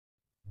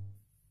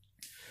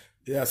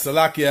Yeah,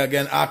 Salakia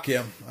again,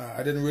 Akim.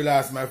 I didn't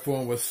realize my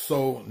phone was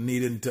so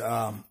needing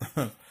to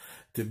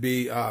to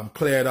be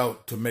cleared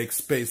out to make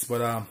space,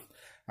 but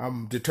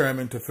I'm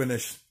determined to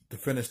finish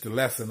the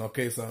lesson.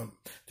 Okay, so I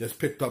just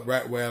picked up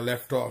right where I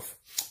left off.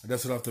 I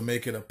just have to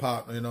make it a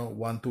part.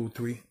 One, two,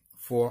 three,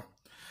 four.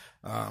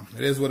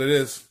 It is what it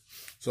is.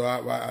 So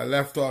I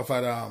left off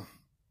at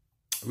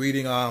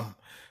reading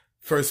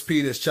First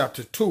Peter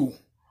chapter 2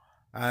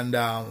 and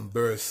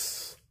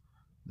verse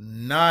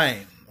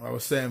 9. I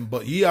was saying,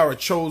 but ye are a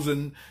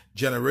chosen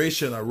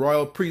generation, a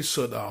royal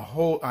priesthood,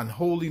 an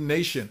holy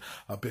nation,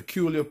 a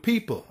peculiar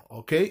people.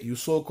 Okay, you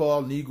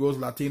so-called Negroes,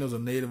 Latinos,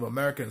 and Native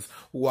Americans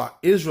who are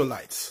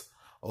Israelites.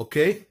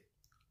 Okay,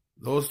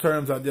 those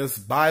terms are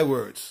just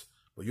bywords,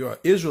 but you are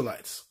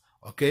Israelites.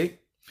 Okay,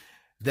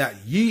 that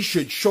ye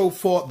should show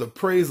forth the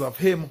praise of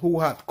him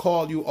who hath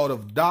called you out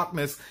of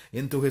darkness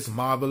into his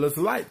marvelous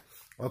light.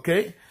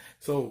 Okay,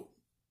 so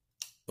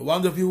the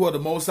ones of you who are the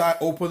Most High,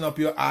 open up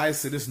your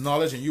eyes to this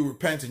knowledge and you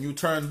repent and you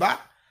turn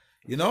back.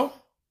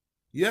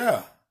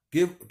 Yeah.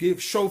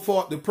 Show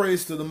forth the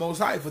praise to the Most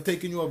High for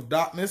taking you out of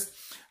darkness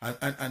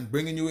and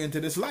bringing you into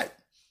this light.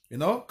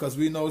 Because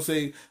we know,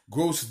 say,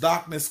 gross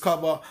darkness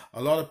cover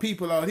a lot of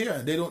people out here,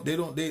 and they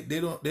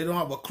don't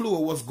have a clue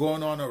of what's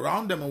going on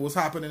around them and what's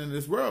happening in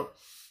this world.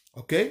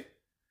 Okay,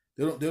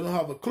 they don't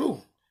have a clue.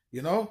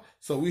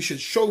 So we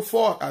should show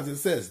forth, as it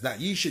says, that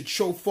ye should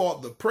show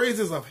forth the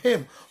praises of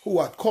him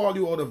who hath called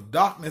you out of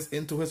darkness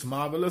into his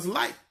marvelous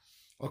light.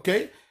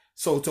 Okay,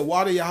 so to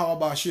water Yahweh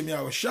Bashim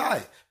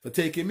Yahushai for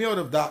taking me out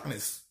of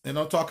darkness,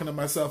 talking to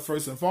myself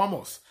first and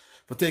foremost,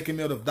 for taking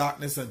me out of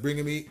darkness and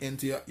bringing me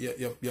into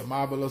your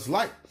marvelous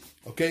light.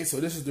 Okay, so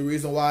this is the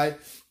reason why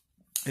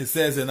it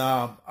says in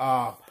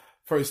 1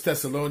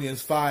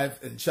 Thessalonians 5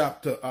 in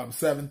chapter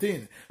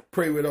 17,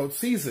 pray without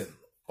ceasing.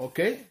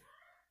 Okay.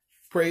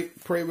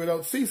 Pray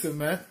without ceasing,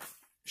 man.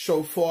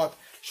 Show forth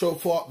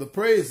the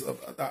praise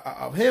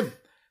of him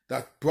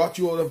that brought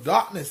you out of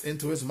darkness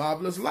into his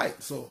marvelous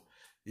light. So,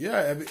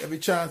 yeah, every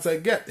chance I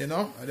get,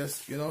 I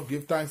just,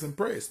 give thanks and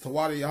praise.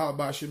 Tawada Yahweh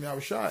Bashim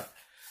Yahushai.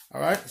 All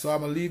right, so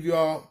I'm going to leave you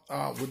all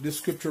with this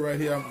scripture right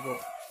here. I'm going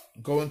to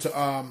go into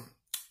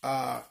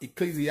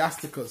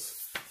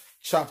Ecclesiasticus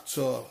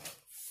chapter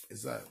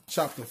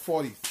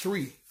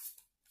 43.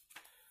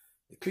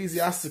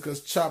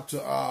 Ecclesiasticus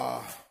chapter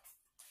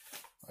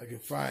I can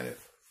find it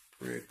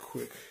real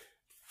quick.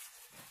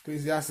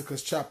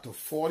 Ecclesiasticus chapter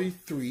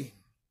 43.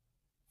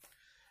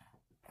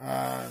 And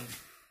I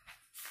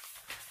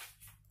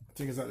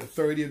think it's at the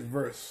 30th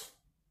verse.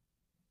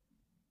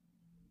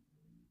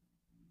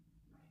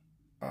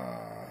 Let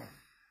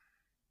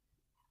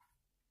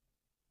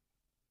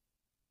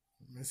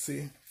me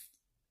see.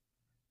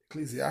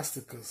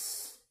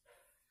 Ecclesiasticus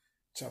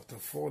chapter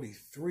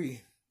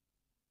 43.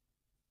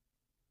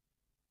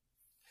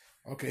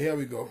 Okay, here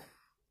we go.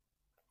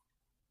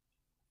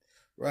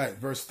 Right,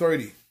 verse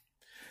 30.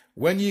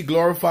 When ye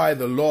glorify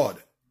the Lord,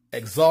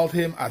 exalt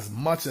him as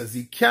much as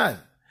ye can,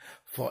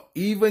 for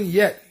even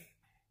yet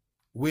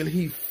will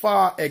he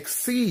far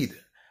exceed.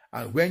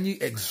 And when ye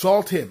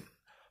exalt him,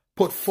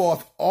 put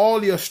forth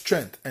all your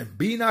strength, and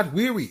be not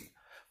weary,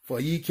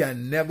 for ye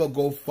can never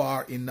go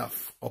far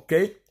enough.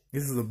 Okay?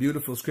 This is a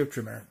beautiful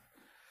scripture, man.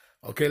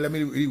 Okay, let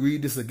me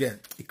read this again.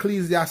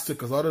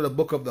 Ecclesiasticus, out of the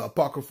book of the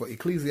Apocrypha,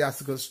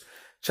 Ecclesiasticus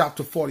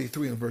chapter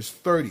 43 and verse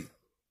 30.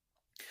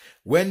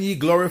 When ye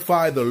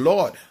glorify the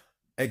Lord,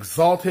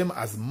 exalt him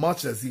as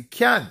much as ye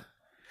can,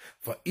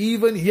 for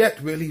even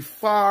yet will he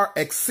far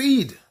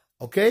exceed.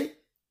 Okay?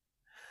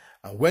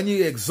 And when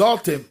ye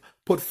exalt him,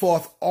 put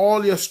forth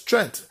all your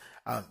strength,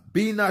 and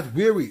be not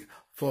weary,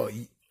 for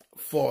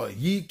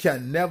ye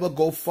can never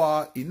go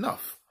far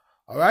enough.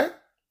 All right?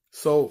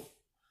 So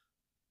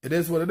it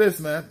is what it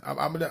is, man.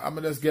 I'm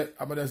gonna just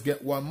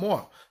get one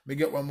more. Let me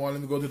get one more. Let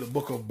me go to the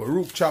book of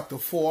Baruch chapter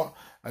 4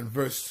 and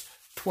verse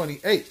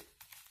 28.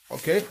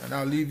 Okay, and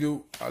I'll leave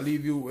you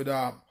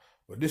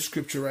with this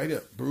scripture right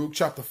here. Baruch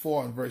chapter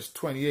 4 and verse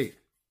 28.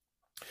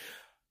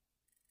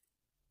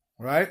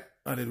 Right?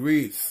 And it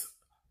reads,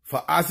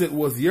 for as it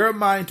was your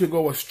mind to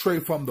go astray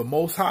from the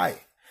Most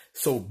High,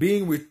 so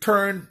being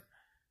returned,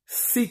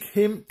 seek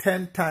him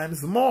 10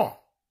 times more.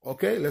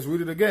 Okay, let's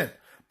read it again.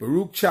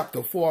 Baruch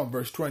chapter 4 and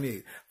verse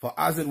 28. For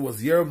as it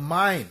was your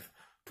mind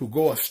to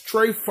go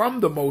astray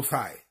from the Most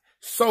High,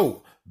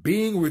 so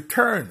being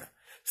returned,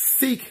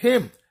 seek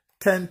him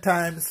 10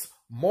 times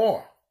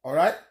more. All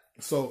right.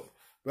 So,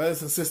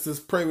 brothers and sisters,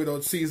 pray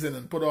without ceasing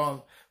and put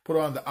on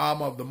the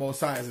armor of the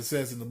Most High, as it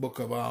says in the book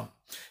of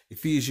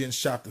Ephesians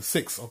chapter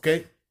 6.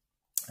 Okay.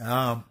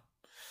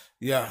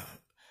 Yeah.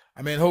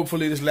 I mean,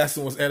 hopefully this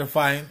lesson was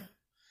edifying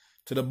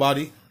to the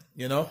body.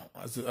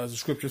 As the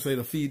scriptures say,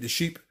 to feed the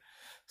sheep.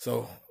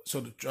 So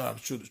through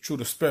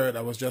the spirit,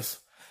 I was just,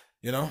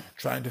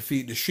 trying to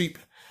feed the sheep.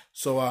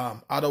 So,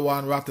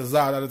 Adawan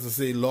Ratazar, that is to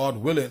say, Lord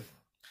willing,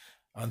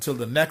 until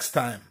the next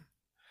time,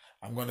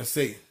 I'm going to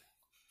say,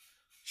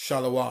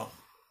 Shalom.